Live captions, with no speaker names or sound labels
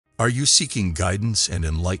Are you seeking guidance and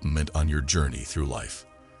enlightenment on your journey through life?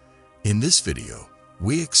 In this video,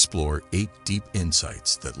 we explore 8 deep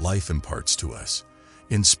insights that life imparts to us,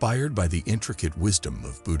 inspired by the intricate wisdom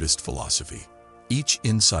of Buddhist philosophy. Each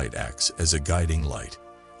insight acts as a guiding light,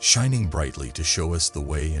 shining brightly to show us the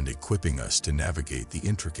way and equipping us to navigate the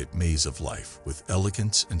intricate maze of life with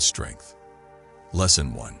elegance and strength.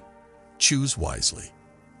 Lesson 1. Choose wisely.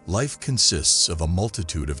 Life consists of a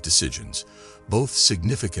multitude of decisions, both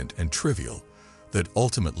significant and trivial, that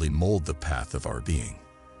ultimately mold the path of our being.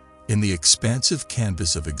 In the expansive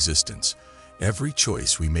canvas of existence, every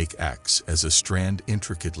choice we make acts as a strand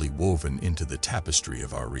intricately woven into the tapestry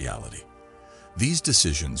of our reality. These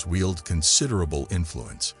decisions wield considerable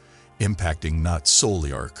influence, impacting not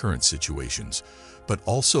solely our current situations, but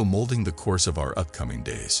also molding the course of our upcoming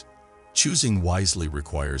days. Choosing wisely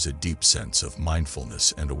requires a deep sense of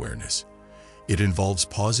mindfulness and awareness. It involves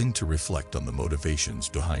pausing to reflect on the motivations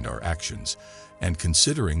behind our actions and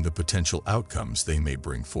considering the potential outcomes they may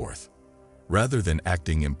bring forth. Rather than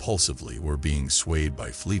acting impulsively or being swayed by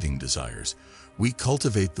fleeting desires, we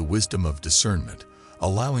cultivate the wisdom of discernment,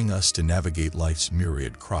 allowing us to navigate life's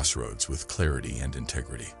myriad crossroads with clarity and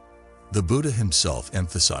integrity. The Buddha himself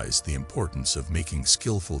emphasized the importance of making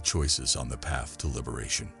skillful choices on the path to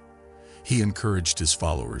liberation. He encouraged his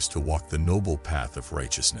followers to walk the noble path of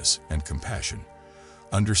righteousness and compassion,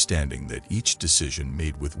 understanding that each decision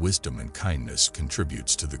made with wisdom and kindness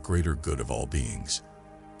contributes to the greater good of all beings.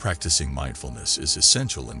 Practicing mindfulness is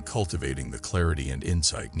essential in cultivating the clarity and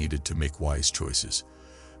insight needed to make wise choices.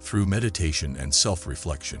 Through meditation and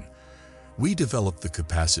self-reflection, we develop the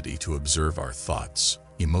capacity to observe our thoughts,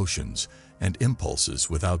 emotions, and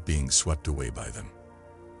impulses without being swept away by them.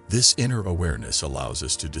 This inner awareness allows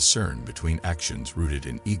us to discern between actions rooted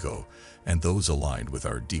in ego and those aligned with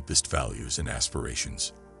our deepest values and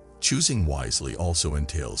aspirations. Choosing wisely also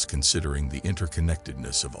entails considering the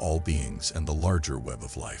interconnectedness of all beings and the larger web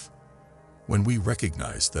of life. When we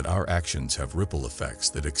recognize that our actions have ripple effects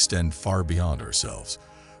that extend far beyond ourselves,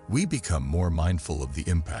 we become more mindful of the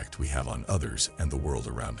impact we have on others and the world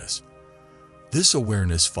around us. This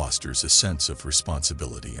awareness fosters a sense of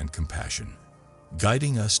responsibility and compassion,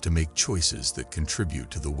 guiding us to make choices that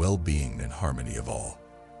contribute to the well-being and harmony of all.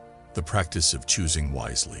 The practice of choosing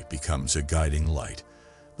wisely becomes a guiding light,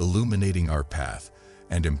 illuminating our path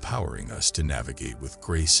and empowering us to navigate with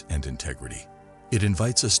grace and integrity. It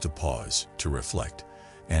invites us to pause, to reflect,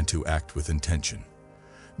 and to act with intention,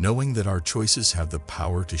 knowing that our choices have the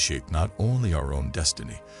power to shape not only our own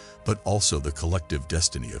destiny, but also the collective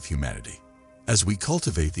destiny of humanity. As we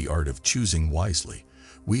cultivate the art of choosing wisely,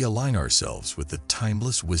 we align ourselves with the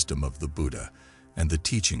timeless wisdom of the Buddha and the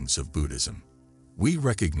teachings of Buddhism. We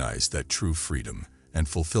recognize that true freedom and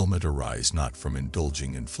fulfillment arise not from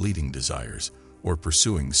indulging in fleeting desires or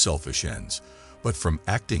pursuing selfish ends, but from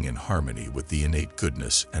acting in harmony with the innate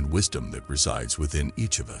goodness and wisdom that resides within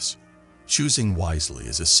each of us. Choosing wisely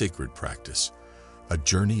is a sacred practice, a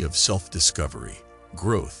journey of self-discovery,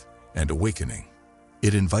 growth, and awakening.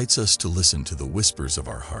 It invites us to listen to the whispers of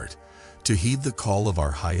our heart, to heed the call of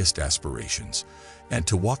our highest aspirations, and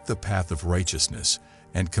to walk the path of righteousness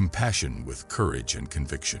and compassion with courage and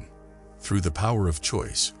conviction. Through the power of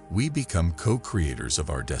choice, we become co-creators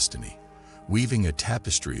of our destiny, weaving a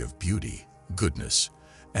tapestry of beauty, goodness,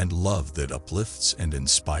 and love that uplifts and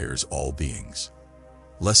inspires all beings.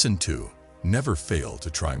 Lesson 2. Never fail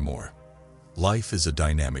to try more. Life is a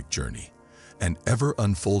dynamic journey, an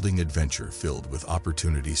ever-unfolding adventure filled with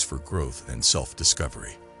opportunities for growth and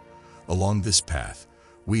self-discovery. Along this path,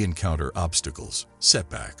 we encounter obstacles,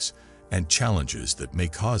 setbacks, and challenges that may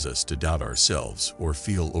cause us to doubt ourselves or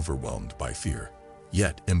feel overwhelmed by fear.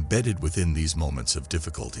 Yet, embedded within these moments of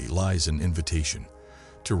difficulty lies an invitation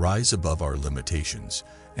to rise above our limitations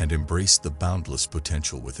and embrace the boundless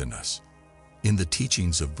potential within us. In the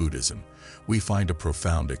teachings of Buddhism, we find a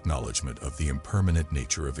profound acknowledgement of the impermanent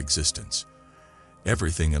nature of existence.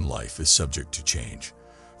 Everything in life is subject to change,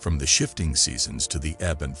 from the shifting seasons to the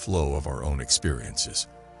ebb and flow of our own experiences.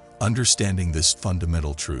 Understanding this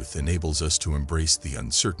fundamental truth enables us to embrace the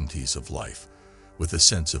uncertainties of life with a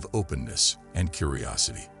sense of openness and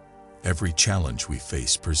curiosity. Every challenge we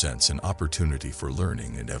face presents an opportunity for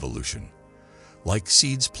learning and evolution. Like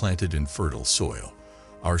seeds planted in fertile soil,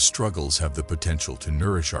 our struggles have the potential to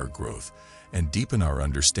nourish our growth and deepen our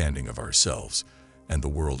understanding of ourselves and the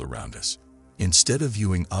world around us. Instead of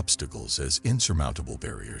viewing obstacles as insurmountable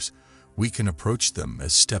barriers, we can approach them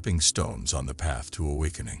as stepping stones on the path to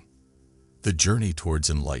awakening. The journey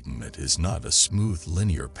towards enlightenment is not a smooth,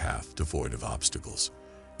 linear path devoid of obstacles.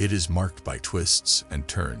 It is marked by twists and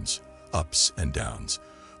turns, ups and downs,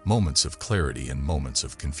 moments of clarity and moments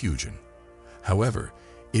of confusion. However,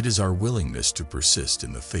 it is our willingness to persist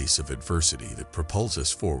in the face of adversity that propels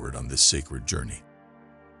us forward on this sacred journey.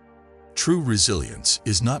 True resilience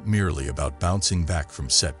is not merely about bouncing back from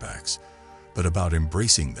setbacks, but about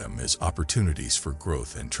embracing them as opportunities for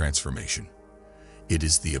growth and transformation. It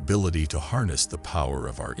is the ability to harness the power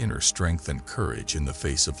of our inner strength and courage in the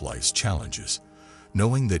face of life's challenges,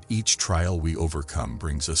 knowing that each trial we overcome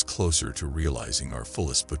brings us closer to realizing our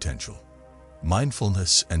fullest potential.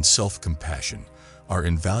 Mindfulness and self-compassion are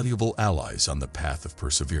invaluable allies on the path of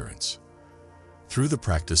perseverance. Through the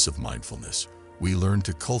practice of mindfulness, we learn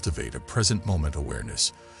to cultivate a present-moment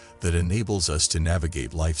awareness that enables us to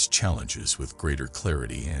navigate life's challenges with greater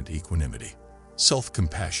clarity and equanimity.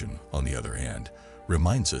 Self-compassion, on the other hand,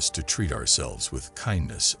 reminds us to treat ourselves with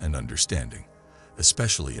kindness and understanding,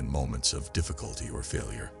 especially in moments of difficulty or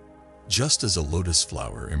failure. Just as a lotus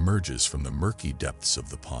flower emerges from the murky depths of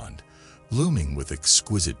the pond, blooming with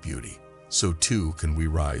exquisite beauty, so too can we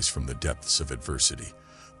rise from the depths of adversity,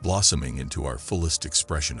 blossoming into our fullest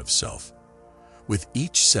expression of self. With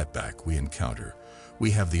each setback we encounter,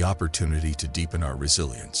 we have the opportunity to deepen our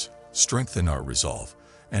resilience, strengthen our resolve,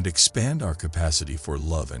 and expand our capacity for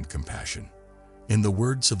love and compassion. In the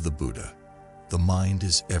words of the Buddha, the mind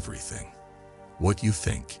is everything. What you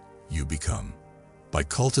think, you become. By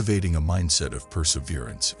cultivating a mindset of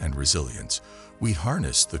perseverance and resilience, we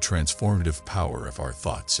harness the transformative power of our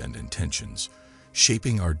thoughts and intentions,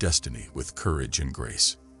 shaping our destiny with courage and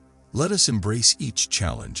grace. Let us embrace each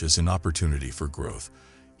challenge as an opportunity for growth,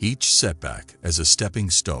 each setback as a stepping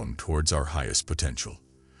stone towards our highest potential.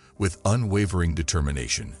 With unwavering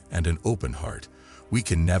determination and an open heart, we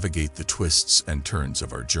can navigate the twists and turns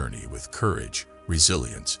of our journey with courage,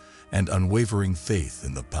 resilience, and unwavering faith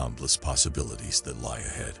in the boundless possibilities that lie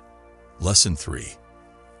ahead. Lesson 3.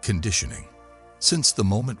 Conditioning. Since the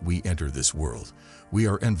moment we enter this world, we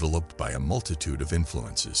are enveloped by a multitude of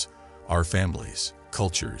influences, our families,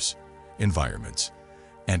 cultures, environments,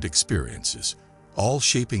 and experiences, all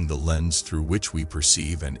shaping the lens through which we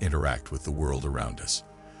perceive and interact with the world around us.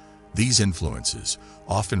 These influences,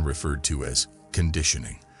 often referred to as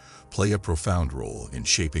conditioning, play a profound role in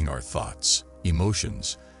shaping our thoughts,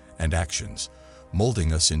 emotions, and actions,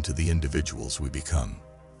 molding us into the individuals we become.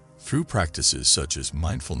 Through practices such as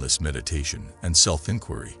mindfulness meditation and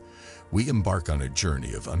self-inquiry, we embark on a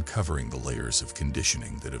journey of uncovering the layers of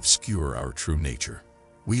conditioning that obscure our true nature.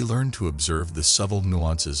 We learn to observe the subtle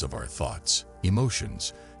nuances of our thoughts,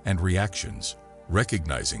 emotions, and reactions,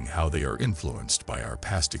 recognizing how they are influenced by our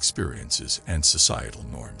past experiences and societal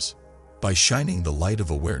norms. By shining the light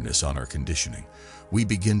of awareness on our conditioning, we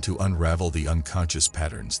begin to unravel the unconscious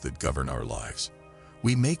patterns that govern our lives.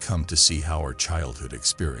 We may come to see how our childhood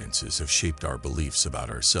experiences have shaped our beliefs about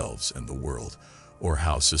ourselves and the world, or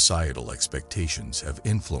how societal expectations have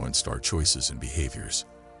influenced our choices and behaviors.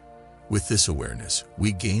 With this awareness,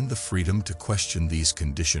 we gain the freedom to question these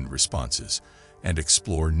conditioned responses and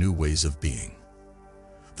explore new ways of being.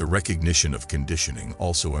 The recognition of conditioning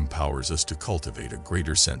also empowers us to cultivate a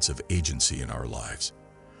greater sense of agency in our lives.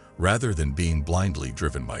 Rather than being blindly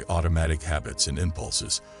driven by automatic habits and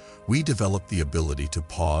impulses, we develop the ability to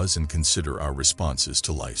pause and consider our responses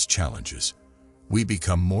to life's challenges. We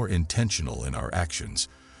become more intentional in our actions,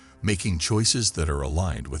 making choices that are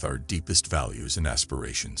aligned with our deepest values and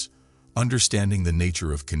aspirations. Understanding the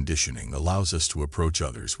nature of conditioning allows us to approach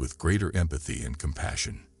others with greater empathy and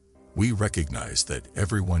compassion. We recognize that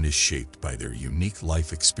everyone is shaped by their unique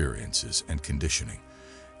life experiences and conditioning,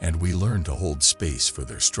 and we learn to hold space for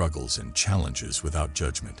their struggles and challenges without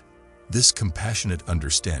judgment. This compassionate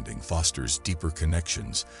understanding fosters deeper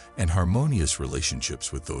connections and harmonious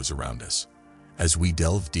relationships with those around us. As we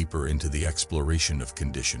delve deeper into the exploration of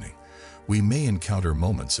conditioning, we may encounter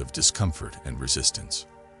moments of discomfort and resistance.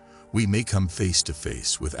 We may come face to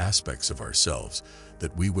face with aspects of ourselves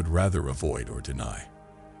that we would rather avoid or deny.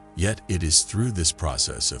 Yet it is through this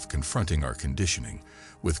process of confronting our conditioning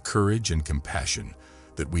with courage and compassion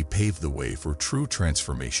that we pave the way for true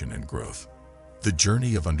transformation and growth. The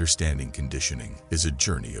journey of understanding conditioning is a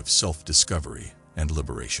journey of self-discovery and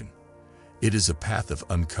liberation. It is a path of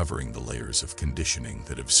uncovering the layers of conditioning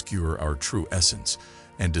that obscure our true essence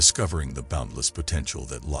and discovering the boundless potential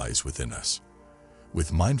that lies within us.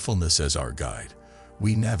 With mindfulness as our guide,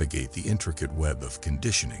 we navigate the intricate web of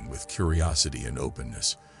conditioning with curiosity and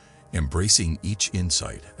openness, embracing each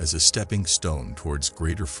insight as a stepping stone towards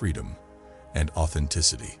greater freedom and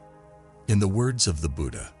authenticity. In the words of the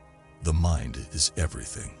Buddha, the mind is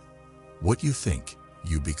everything. What you think,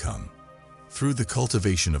 you become. Through the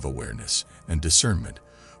cultivation of awareness and discernment,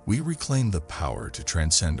 we reclaim the power to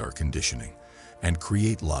transcend our conditioning and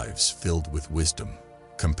create lives filled with wisdom,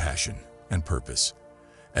 compassion, and purpose.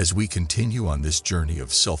 As we continue on this journey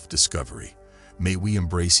of self-discovery, may we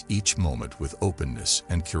embrace each moment with openness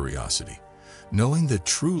and curiosity, knowing that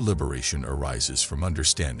true liberation arises from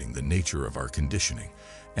understanding the nature of our conditioning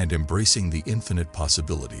and embracing the infinite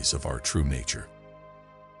possibilities of our true nature.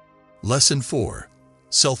 Lesson 4.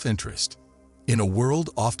 Self-interest. In a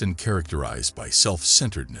world often characterized by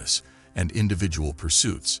self-centeredness and individual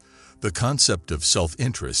pursuits, the concept of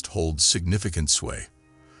self-interest holds significant sway.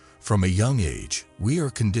 From a young age, we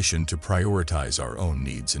are conditioned to prioritize our own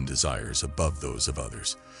needs and desires above those of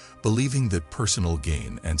others, believing that personal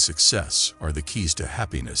gain and success are the keys to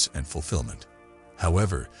happiness and fulfillment.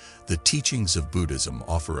 However, the teachings of Buddhism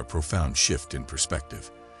offer a profound shift in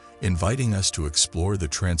perspective, inviting us to explore the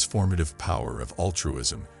transformative power of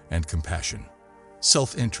altruism and compassion.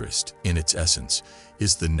 Self-interest, in its essence,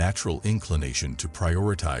 is the natural inclination to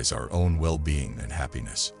prioritize our own well-being and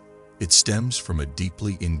happiness. It stems from a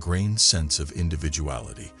deeply ingrained sense of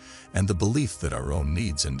individuality and the belief that our own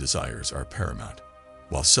needs and desires are paramount.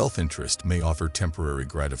 While self-interest may offer temporary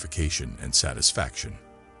gratification and satisfaction,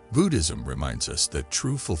 Buddhism reminds us that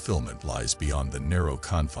true fulfillment lies beyond the narrow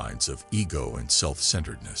confines of ego and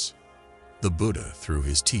self-centeredness. The Buddha, through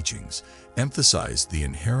his teachings, emphasized the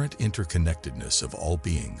inherent interconnectedness of all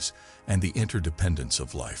beings and the interdependence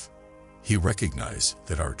of life. He recognized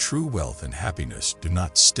that our true wealth and happiness do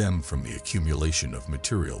not stem from the accumulation of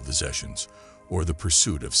material possessions or the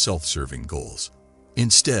pursuit of self-serving goals.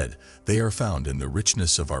 Instead, they are found in the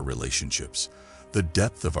richness of our relationships, the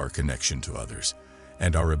depth of our connection to others,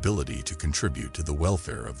 and our ability to contribute to the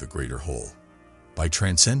welfare of the greater whole. By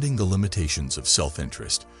transcending the limitations of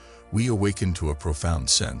self-interest, we awaken to a profound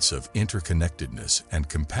sense of interconnectedness and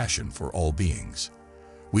compassion for all beings.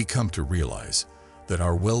 We come to realize that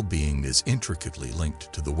our well-being is intricately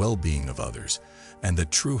linked to the well-being of others, and that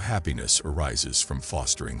true happiness arises from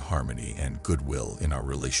fostering harmony and goodwill in our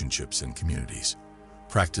relationships and communities.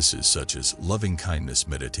 Practices such as loving-kindness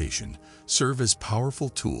meditation serve as powerful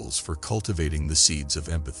tools for cultivating the seeds of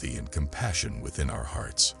empathy and compassion within our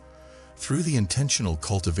hearts. Through the intentional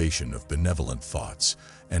cultivation of benevolent thoughts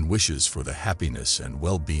and wishes for the happiness and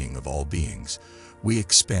well-being of all beings, we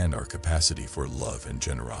expand our capacity for love and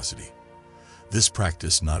generosity. This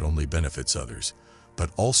practice not only benefits others,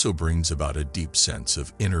 but also brings about a deep sense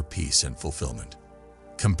of inner peace and fulfillment.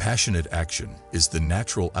 Compassionate action is the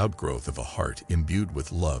natural outgrowth of a heart imbued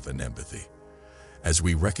with love and empathy. As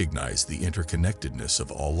we recognize the interconnectedness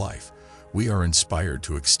of all life, we are inspired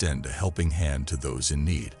to extend a helping hand to those in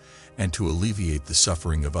need and to alleviate the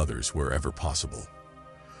suffering of others wherever possible.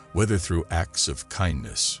 Whether through acts of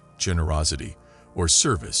kindness, generosity, or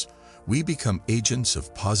service, we become agents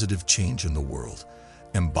of positive change in the world,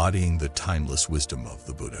 embodying the timeless wisdom of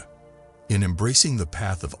the Buddha. In embracing the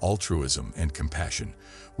path of altruism and compassion,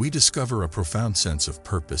 we discover a profound sense of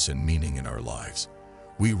purpose and meaning in our lives.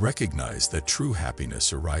 We recognize that true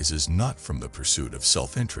happiness arises not from the pursuit of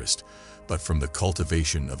self-interest, but from the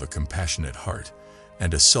cultivation of a compassionate heart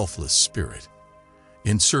and a selfless spirit.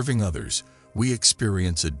 In serving others, we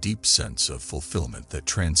experience a deep sense of fulfillment that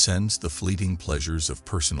transcends the fleeting pleasures of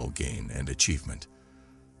personal gain and achievement.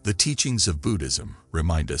 The teachings of Buddhism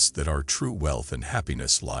remind us that our true wealth and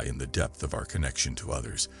happiness lie in the depth of our connection to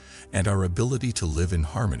others and our ability to live in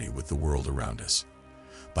harmony with the world around us.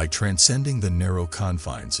 By transcending the narrow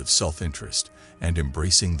confines of self-interest and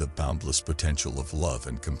embracing the boundless potential of love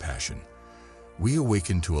and compassion, we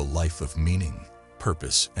awaken to a life of meaning,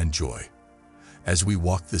 purpose, and joy. As we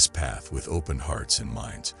walk this path with open hearts and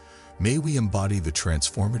minds, may we embody the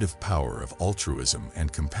transformative power of altruism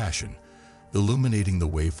and compassion, illuminating the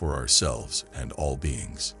way for ourselves and all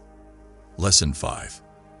beings. Lesson 5.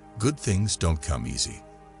 Good things don't come easy.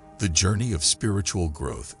 The journey of spiritual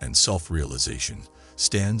growth and self-realization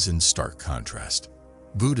stands in stark contrast.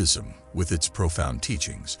 Buddhism, with its profound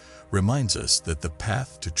teachings, reminds us that the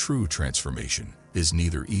path to true transformation is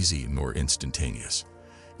neither easy nor instantaneous.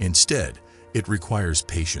 Instead, it requires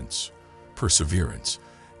patience, perseverance,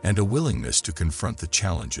 and a willingness to confront the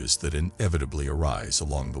challenges that inevitably arise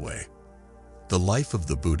along the way. The life of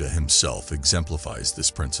the Buddha himself exemplifies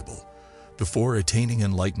this principle. Before attaining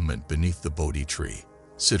enlightenment beneath the Bodhi tree,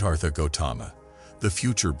 Siddhartha Gautama, the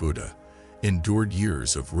future Buddha, endured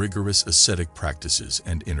years of rigorous ascetic practices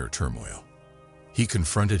and inner turmoil. He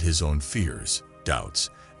confronted his own fears, doubts,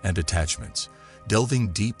 and attachments,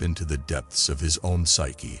 delving deep into the depths of his own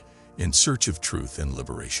psyche in search of truth and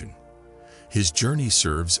liberation. His journey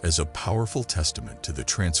serves as a powerful testament to the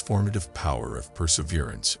transformative power of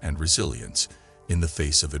perseverance and resilience in the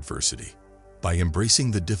face of adversity. By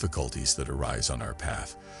embracing the difficulties that arise on our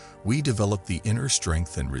path, we develop the inner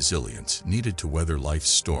strength and resilience needed to weather life's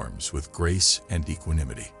storms with grace and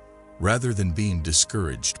equanimity. Rather than being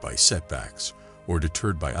discouraged by setbacks or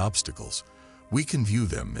deterred by obstacles, we can view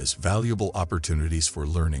them as valuable opportunities for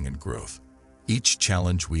learning and growth. Each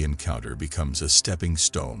challenge we encounter becomes a stepping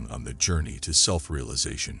stone on the journey to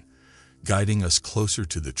self-realization, guiding us closer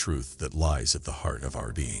to the truth that lies at the heart of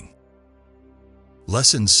our being.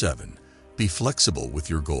 Lesson 7. Be flexible with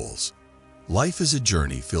your goals. Life is a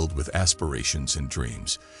journey filled with aspirations and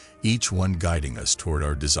dreams, each one guiding us toward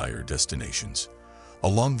our desired destinations.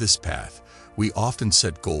 Along this path, we often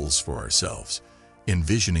set goals for ourselves,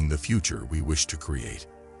 envisioning the future we wish to create.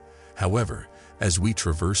 However, as we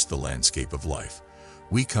traverse the landscape of life,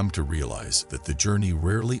 we come to realize that the journey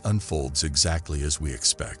rarely unfolds exactly as we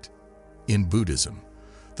expect. In Buddhism,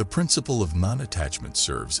 the principle of non-attachment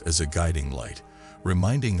serves as a guiding light,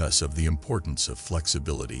 reminding us of the importance of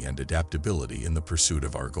flexibility and adaptability in the pursuit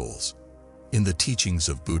of our goals. In the teachings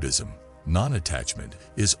of Buddhism, non-attachment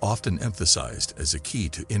is often emphasized as a key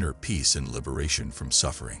to inner peace and liberation from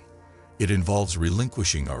suffering. It involves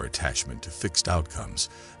relinquishing our attachment to fixed outcomes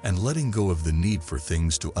and letting go of the need for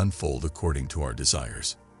things to unfold according to our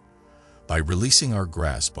desires. By releasing our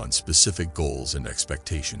grasp on specific goals and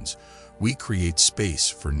expectations, we create space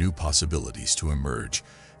for new possibilities to emerge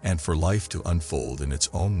and for life to unfold in its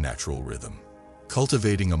own natural rhythm.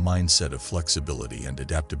 Cultivating a mindset of flexibility and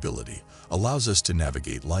adaptability allows us to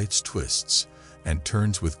navigate life's twists and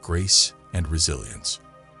turns with grace and resilience.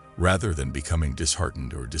 Rather than becoming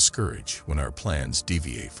disheartened or discouraged when our plans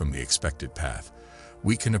deviate from the expected path,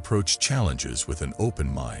 we can approach challenges with an open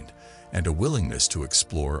mind and a willingness to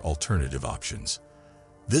explore alternative options.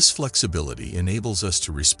 This flexibility enables us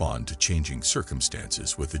to respond to changing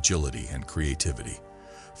circumstances with agility and creativity,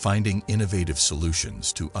 finding innovative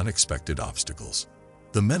solutions to unexpected obstacles.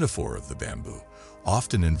 The metaphor of the bamboo,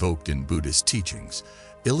 often invoked in Buddhist teachings,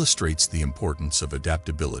 illustrates the importance of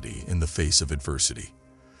adaptability in the face of adversity.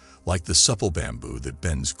 Like the supple bamboo that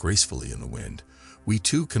bends gracefully in the wind, we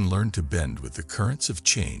too can learn to bend with the currents of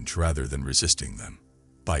change rather than resisting them.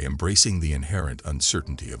 By embracing the inherent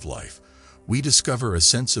uncertainty of life, we discover a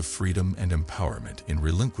sense of freedom and empowerment in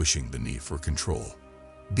relinquishing the need for control.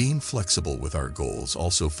 Being flexible with our goals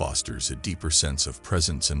also fosters a deeper sense of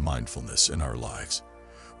presence and mindfulness in our lives.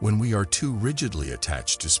 When we are too rigidly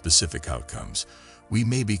attached to specific outcomes, we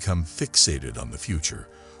may become fixated on the future,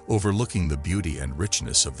 overlooking the beauty and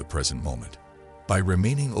richness of the present moment. By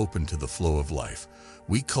remaining open to the flow of life,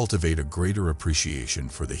 we cultivate a greater appreciation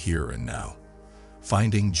for the here and now,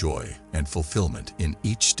 finding joy and fulfillment in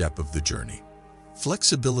each step of the journey.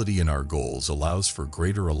 Flexibility in our goals allows for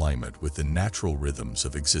greater alignment with the natural rhythms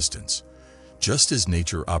of existence. Just as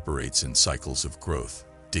nature operates in cycles of growth,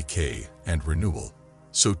 decay, and renewal,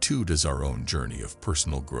 so too does our own journey of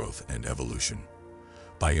personal growth and evolution.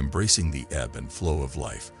 By embracing the ebb and flow of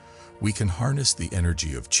life, we can harness the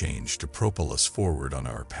energy of change to propel us forward on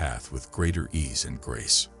our path with greater ease and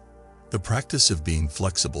grace. The practice of being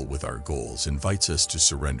flexible with our goals invites us to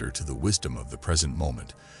surrender to the wisdom of the present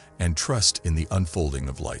moment and trust in the unfolding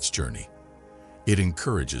of life's journey. It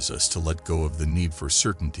encourages us to let go of the need for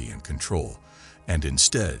certainty and control, and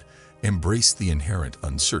instead embrace the inherent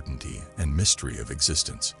uncertainty and mystery of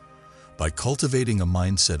existence. By cultivating a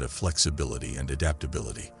mindset of flexibility and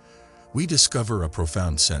adaptability, we discover a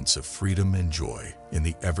profound sense of freedom and joy in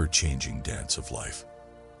the ever-changing dance of life.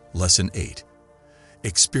 Lesson 8.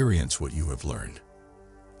 Experience what you have learned.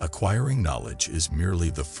 Acquiring knowledge is merely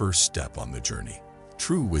the first step on the journey.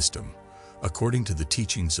 True wisdom, according to the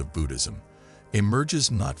teachings of Buddhism,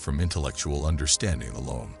 emerges not from intellectual understanding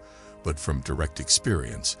alone, but from direct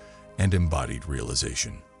experience and embodied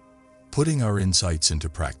realization. Putting our insights into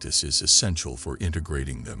practice is essential for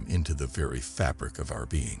integrating them into the very fabric of our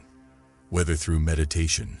being. Whether through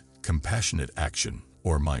meditation, compassionate action,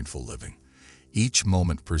 or mindful living, each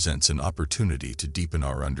moment presents an opportunity to deepen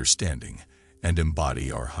our understanding and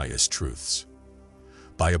embody our highest truths.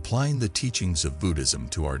 By applying the teachings of Buddhism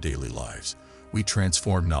to our daily lives, we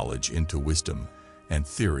transform knowledge into wisdom and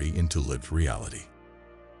theory into lived reality.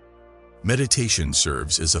 Meditation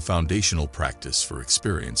serves as a foundational practice for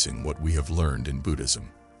experiencing what we have learned in Buddhism.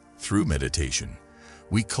 Through meditation,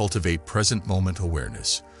 we cultivate present moment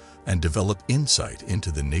awareness and develop insight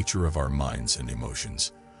into the nature of our minds and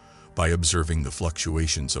emotions. By observing the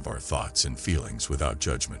fluctuations of our thoughts and feelings without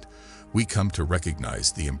judgment, we come to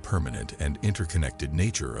recognize the impermanent and interconnected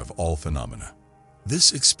nature of all phenomena.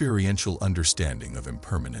 This experiential understanding of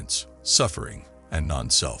impermanence, suffering, and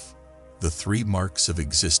non-self, the three marks of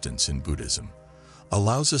existence in Buddhism,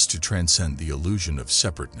 allows us to transcend the illusion of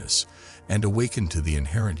separateness and awaken to the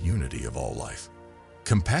inherent unity of all life.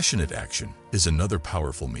 Compassionate action is another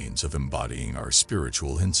powerful means of embodying our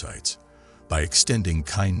spiritual insights. By extending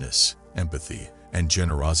kindness, empathy, and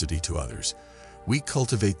generosity to others, we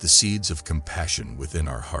cultivate the seeds of compassion within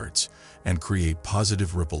our hearts and create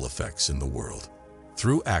positive ripple effects in the world.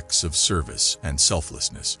 Through acts of service and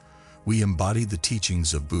selflessness, we embody the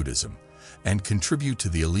teachings of Buddhism and contribute to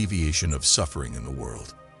the alleviation of suffering in the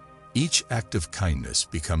world. Each act of kindness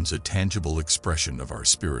becomes a tangible expression of our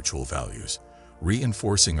spiritual values,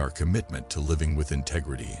 reinforcing our commitment to living with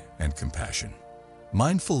integrity and compassion.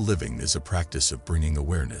 Mindful living is a practice of bringing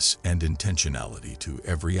awareness and intentionality to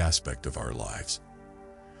every aspect of our lives.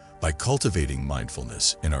 By cultivating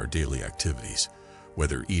mindfulness in our daily activities,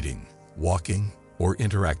 whether eating, walking, or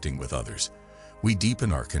interacting with others, we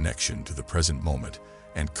deepen our connection to the present moment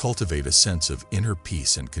and cultivate a sense of inner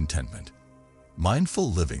peace and contentment.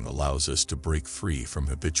 Mindful living allows us to break free from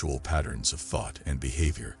habitual patterns of thought and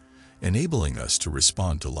behavior, enabling us to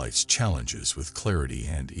respond to life's challenges with clarity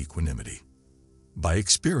and equanimity. By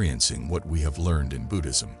experiencing what we have learned in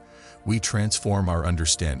Buddhism, we transform our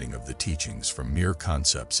understanding of the teachings from mere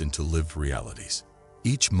concepts into lived realities.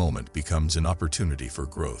 Each moment becomes an opportunity for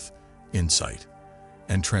growth, insight,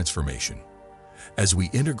 and transformation. As we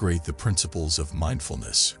integrate the principles of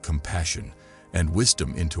mindfulness, compassion, and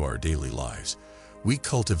wisdom into our daily lives, we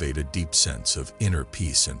cultivate a deep sense of inner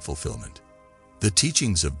peace and fulfillment. The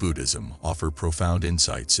teachings of Buddhism offer profound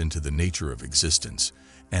insights into the nature of existence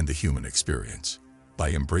and the human experience. By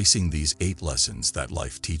embracing these 8 lessons that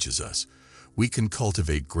life teaches us, we can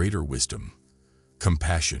cultivate greater wisdom,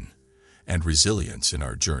 compassion, and resilience in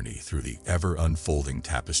our journey through the ever-unfolding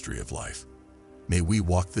tapestry of life. May we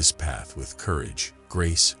walk this path with courage,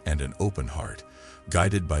 grace, and an open heart,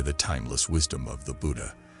 guided by the timeless wisdom of the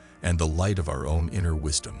Buddha and the light of our own inner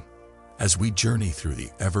wisdom. As we journey through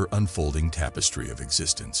the ever-unfolding tapestry of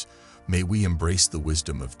existence, may we embrace the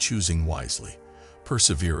wisdom of choosing wisely,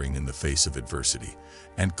 persevering in the face of adversity,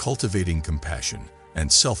 and cultivating compassion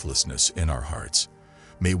and selflessness in our hearts.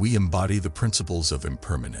 May we embody the principles of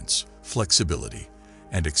impermanence, flexibility,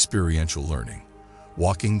 and experiential learning,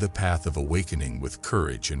 walking the path of awakening with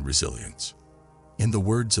courage and resilience. In the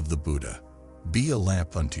words of the Buddha, "Be a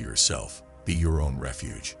lamp unto yourself, be your own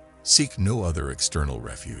refuge. Seek no other external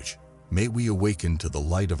refuge." May we awaken to the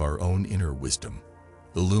light of our own inner wisdom,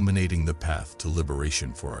 illuminating the path to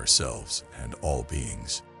liberation for ourselves and all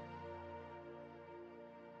beings.